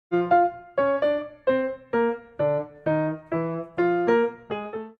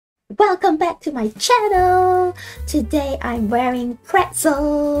Welcome back to my channel. Today I'm wearing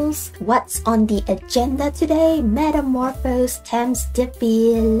pretzels. What's on the agenda today? Metamorphose Temps de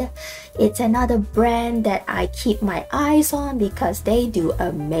Ville. It's another brand that I keep my eyes on because they do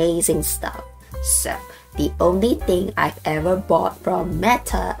amazing stuff. So the only thing I've ever bought from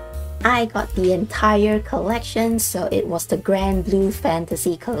Meta, I got the entire collection, so it was the Grand Blue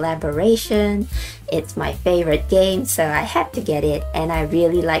Fantasy collaboration. It's my favorite game, so I had to get it, and I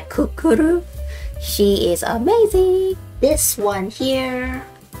really like Kaoru. She is amazing. This one here,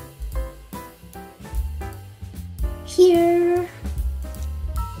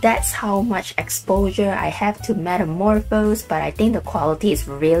 that's how much exposure I have to Metamorphose, but I think the quality is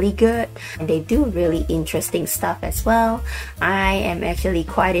really good and they do really interesting stuff as well. I am actually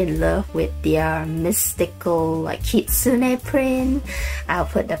quite in love with their mystical like kitsune print. I'll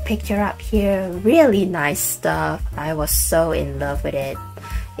put the picture up here. Really nice stuff. I was so in love with it.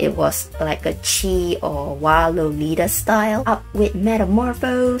 It was like a Chi or Wa Lolita style. Up with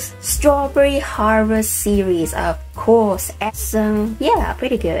Metamorphose, Strawberry Harvest series, of course. So yeah,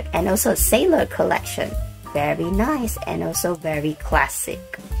 pretty good. And also Sailor collection, very nice and also very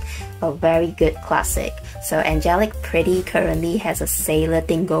classic. A very good classic. So Angelic Pretty currently has a Sailor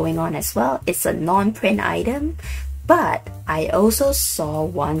thing going on as well. It's a non-print item, but I also saw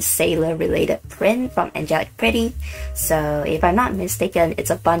one Sailor related print from Angelic Pretty. So if I'm not mistaken, it's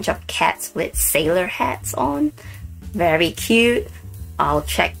a bunch of cats with sailor hats on. Very cute. I'll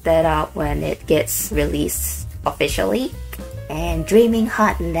check that out when it gets released officially. And Dreaming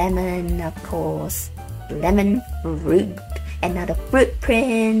Heart Lemon, of course. Lemon fruit. Another fruit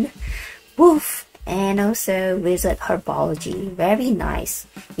print. Woof. And also Wizard Herbology, very nice.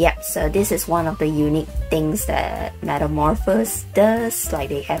 Yep, so this is one of the unique things that Metamorphose does. Like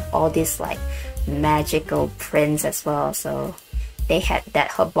they have all these like magical prints as well. So they had that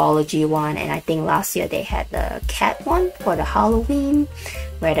Herbology one, and I think last year they had the cat one for the Halloween,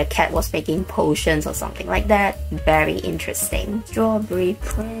 where the cat was making potions or something like that. Very interesting. Strawberry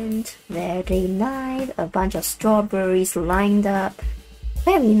print, very nice. A bunch of strawberries lined up.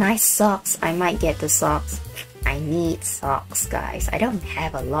 Very nice socks. I might get the socks. I need socks, guys. I don't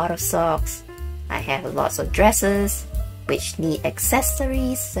have a lot of socks. I have lots of dresses which need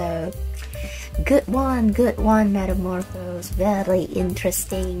accessories, so good one, Metamorphose. Very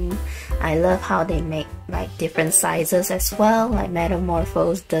interesting. I love how they make like different sizes as well. Like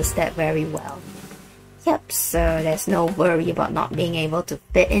Metamorphose does that very well. Yep, so there's no worry about not being able to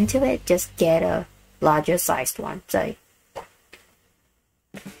fit into it. Just get a larger sized one. So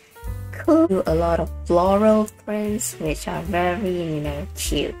cool. A lot of floral prints which are very,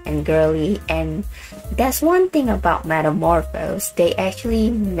 cute and girly. And that's one thing about Metamorphose, they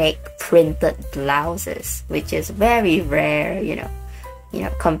actually make printed blouses, which is very rare,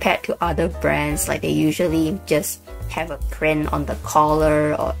 compared to other brands. Like they usually just have a print on the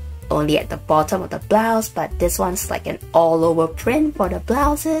collar or only at the bottom of the blouse, but this one's like an all over print for the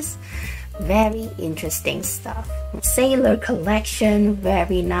blouses. Very interesting stuff. Sailor collection,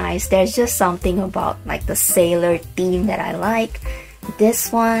 very nice. There's just something about like the sailor theme that I like.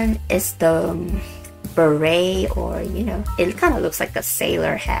 This one is the beret, or it kind of looks like a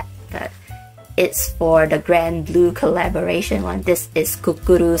sailor hat, but it's for the Grand Blue collaboration one. This is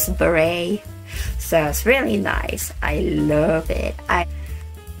Kukuru's beret, so it's really nice. I love it.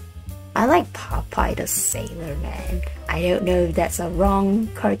 I like Popeye the Sailor Man. I don't know if that's a wrong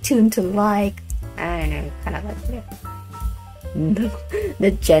cartoon to like. I don't know, kind of like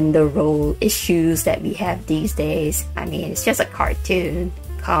the gender role issues that we have these days. I mean, it's just a cartoon.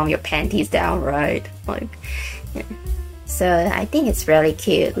 Calm your panties down, right? So I think it's really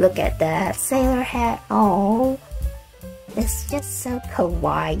cute. Look at that sailor hat. Oh, it's just so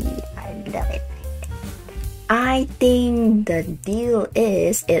kawaii. I love it. I think the deal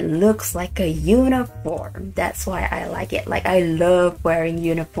is it looks like a uniform. That's why I like it. Like, I love wearing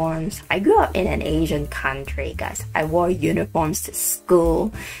uniforms. I grew up in an Asian country, guys. I wore uniforms to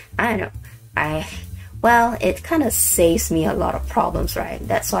school. I don't know. Well, it kind of saves me a lot of problems, right?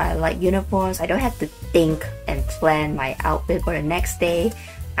 That's why I like uniforms. I don't have to think and plan my outfit for the next day.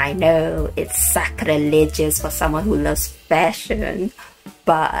 I know it's sacrilegious for someone who loves fashion,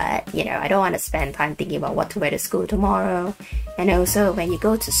 but I don't want to spend time thinking about what to wear to school tomorrow. And also when you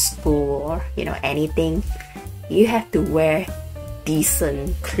go to school or anything, you have to wear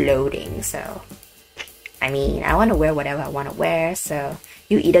decent clothing. So I mean, I want to wear whatever I want to wear, so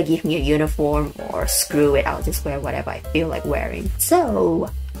you either give me a uniform or screw it, I'll just wear whatever I feel like wearing. So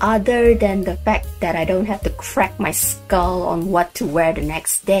other than the fact that I don't have to crack my skull on what to wear the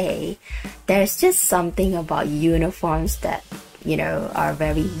next day, there's just something about uniforms that you know, are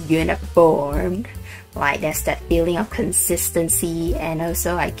very uniform. Like there's that feeling of consistency, and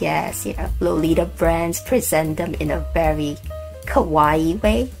also I guess, you know, Lolita brands present them in a very kawaii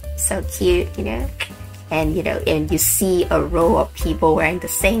way. So cute, you know. And you know, and you see a row of people wearing the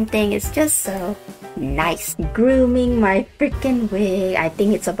same thing, it's just so nice. Grooming my freaking wig. I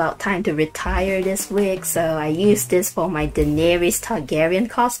think it's about time to retire this wig, so I use this for my Daenerys Targaryen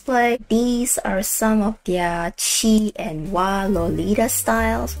cosplay. These are some of their Chi and Wa Lolita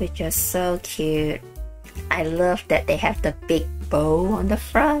styles, which are so cute. I love that they have the big bow on the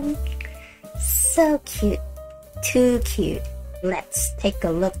front. So cute. Too cute. Let's take a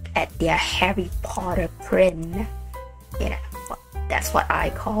look at their Harry Potter print. You know, that's what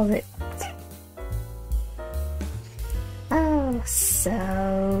I call it. Oh,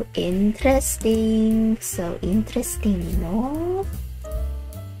 so interesting. So interesting, no?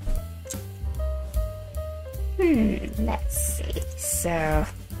 Let's see. So,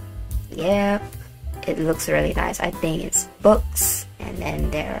 yep, it looks really nice. I think it's books, and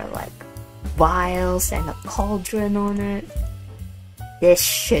then there are like vials and a cauldron on it. This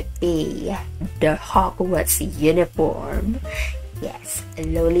should be the Hogwarts uniform. Yes,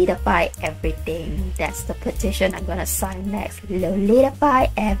 Lolita-fy everything. That's the petition I'm gonna sign next.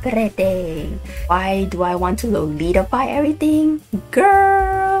 Lolita-fy everything. Why do I want to Lolita-fy everything?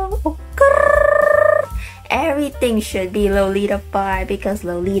 Girl! Oh, girl! Everything should be Lolita-fy because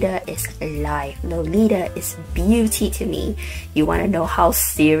Lolita is life. Lolita is beauty to me. You wanna know how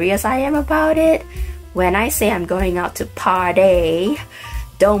serious I am about it? When I say I'm going out to party,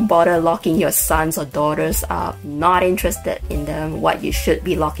 don't bother locking your sons or daughters up. Not interested in them. What you should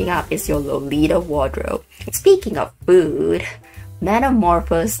be locking up is your Lolita wardrobe. Speaking of food,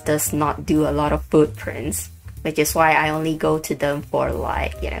 Metamorphose does not do a lot of footprints, which is why I only go to them for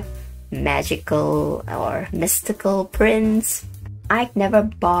like, you know, magical or mystical prints. I've never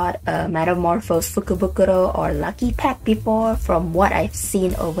bought a Metamorphose Fukubukuro or Lucky Pack before. From what I've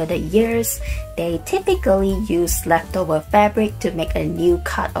seen over the years, they typically use leftover fabric to make a new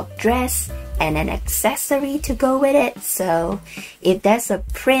cut of dress and an accessory to go with it. So if there's a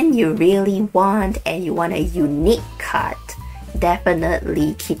print you really want and you want a unique cut,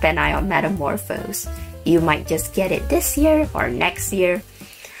 definitely keep an eye on Metamorphose. You might just get it this year or next year.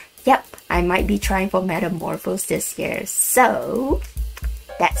 Yep, I might be trying for Metamorphose this year. So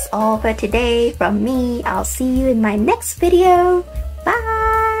that's all for today from me. I'll see you in my next video.